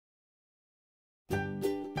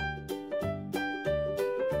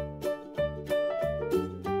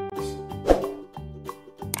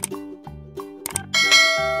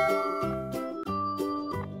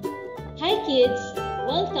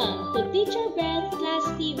Beth Class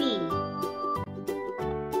TV.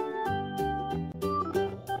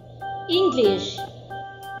 English.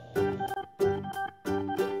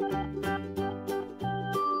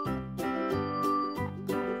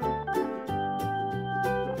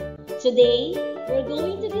 Today, we're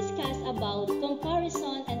going to discuss about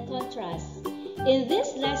comparison and contrast. In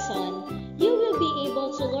this lesson, you will be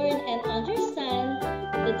able to learn and understand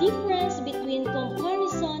the difference between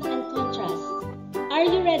comparison and contrast. Are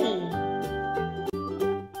you ready?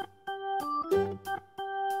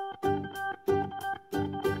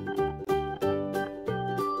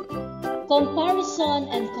 Comparison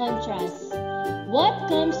and contrast. What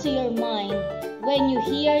comes to your mind when you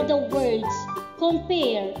hear the words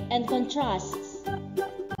compare and contrast?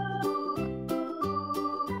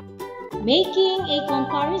 Making a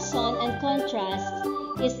comparison and contrast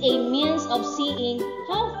is a means of seeing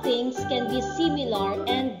how things can be similar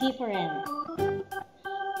and different.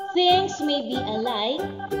 Things may be alike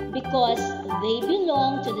because they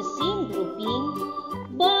belong to the same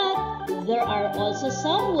grouping, but there are also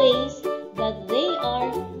some ways that they are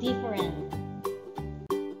different.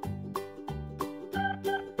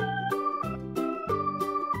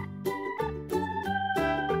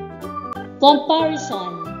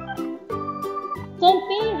 Comparison.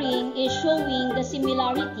 Comparing is showing the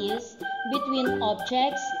similarities between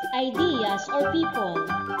objects, ideas, or people.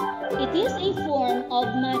 It is a form of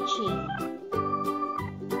matching.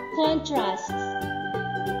 Contrast.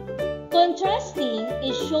 Contrasting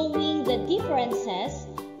is showing the differences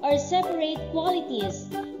or separate qualities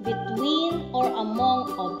between or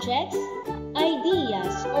among objects,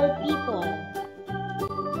 ideas, or people.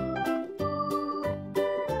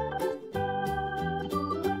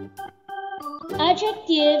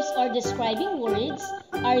 Adjectives or describing words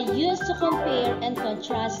are used to compare and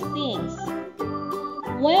contrast things.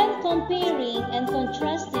 When comparing and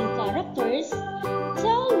contrasting characters,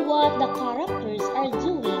 tell what the characters are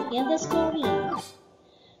doing in the story.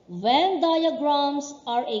 Venn diagrams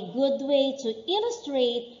are a good way to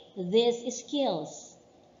illustrate these skills.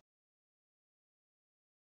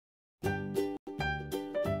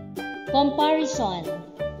 Comparison.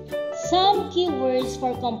 Some keywords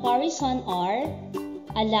for comparison are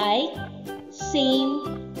alike,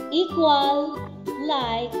 same, equal,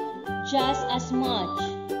 like, just as much.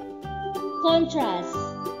 Contrast.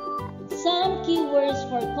 Some keywords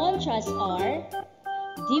for contrast are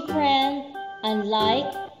different,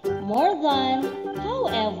 unlike, more than,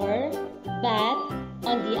 however, but,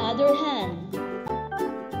 on the other hand.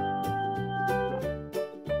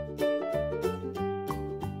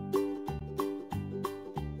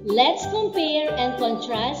 Let's compare and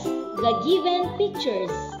contrast the given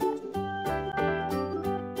pictures.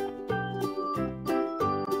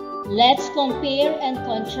 Let's compare and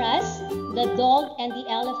contrast the dog and the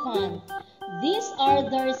elephant. These are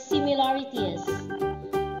their similarities.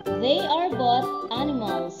 They are both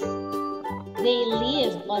animals. They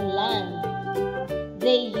live on land.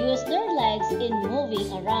 They use their legs in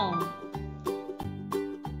moving around.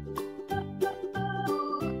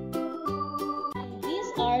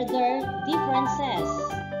 Are their differences.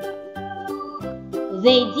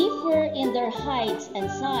 They differ in their heights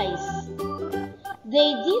and size.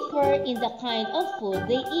 They differ in the kind of food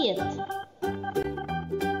they eat.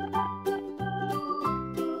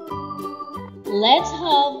 Let's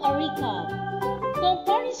have a recap.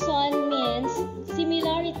 Comparison means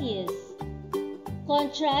similarities.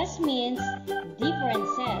 Contrast means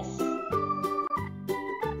differences.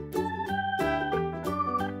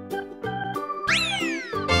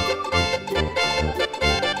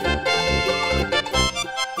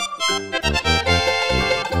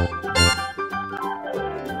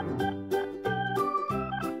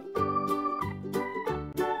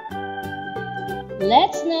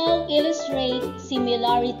 Let's now illustrate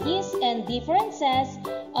similarities and differences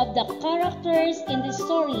of the characters in the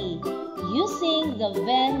story using the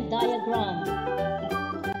Venn diagram.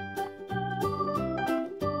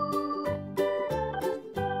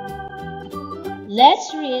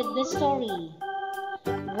 Let's read the story.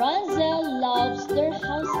 Rapunzel loves their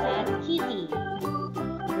house cat Kitty.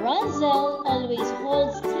 Rapunzel always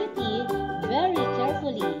holds Kitty very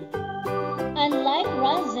carefully. Unlike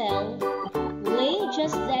Rapunzel, Lay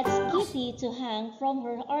just lets Kitty to hang from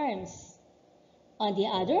her arms. On the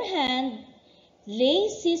other hand, Lay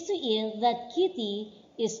sees to it that Kitty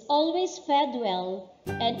is always fed well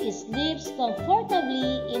and sleeps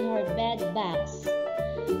comfortably in her bed bags.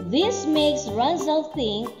 This makes Rapunzel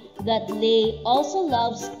think that Lay also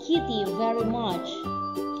loves Kitty very much.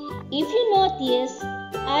 If you notice,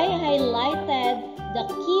 I highlighted the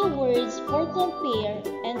key words for compare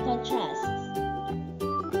and contrast.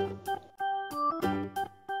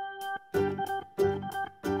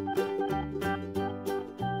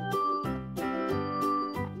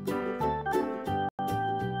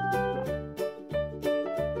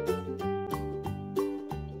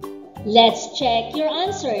 Let's check your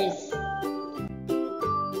answers.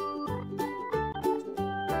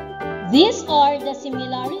 These are the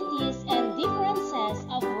similarities and differences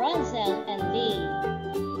of Razel and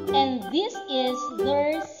Lay. And this is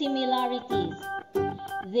their similarities.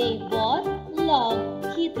 They both love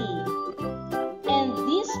Kitty. And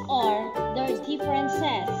these are their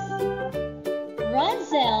differences.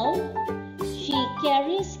 Razel, she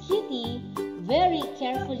carries Kitty very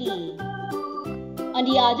carefully. On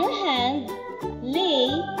the other hand, Lay,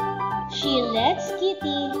 she lets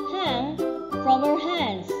Kitty hang from her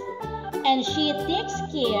hands, and she takes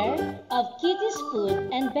care of Kitty's food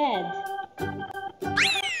and bed.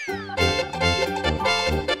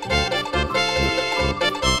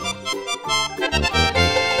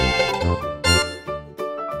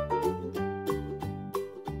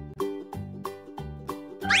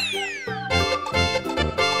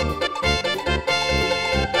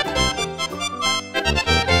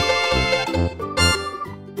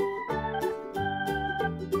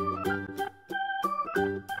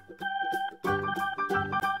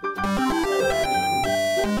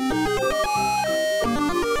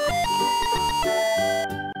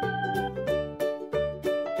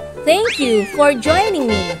 Thank you for joining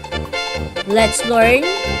me. Let's learn,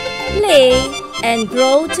 play, and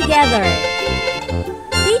grow together.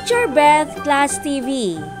 Teacher Beth Class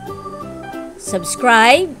TV.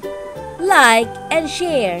 Subscribe, like, and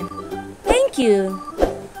share. Thank you.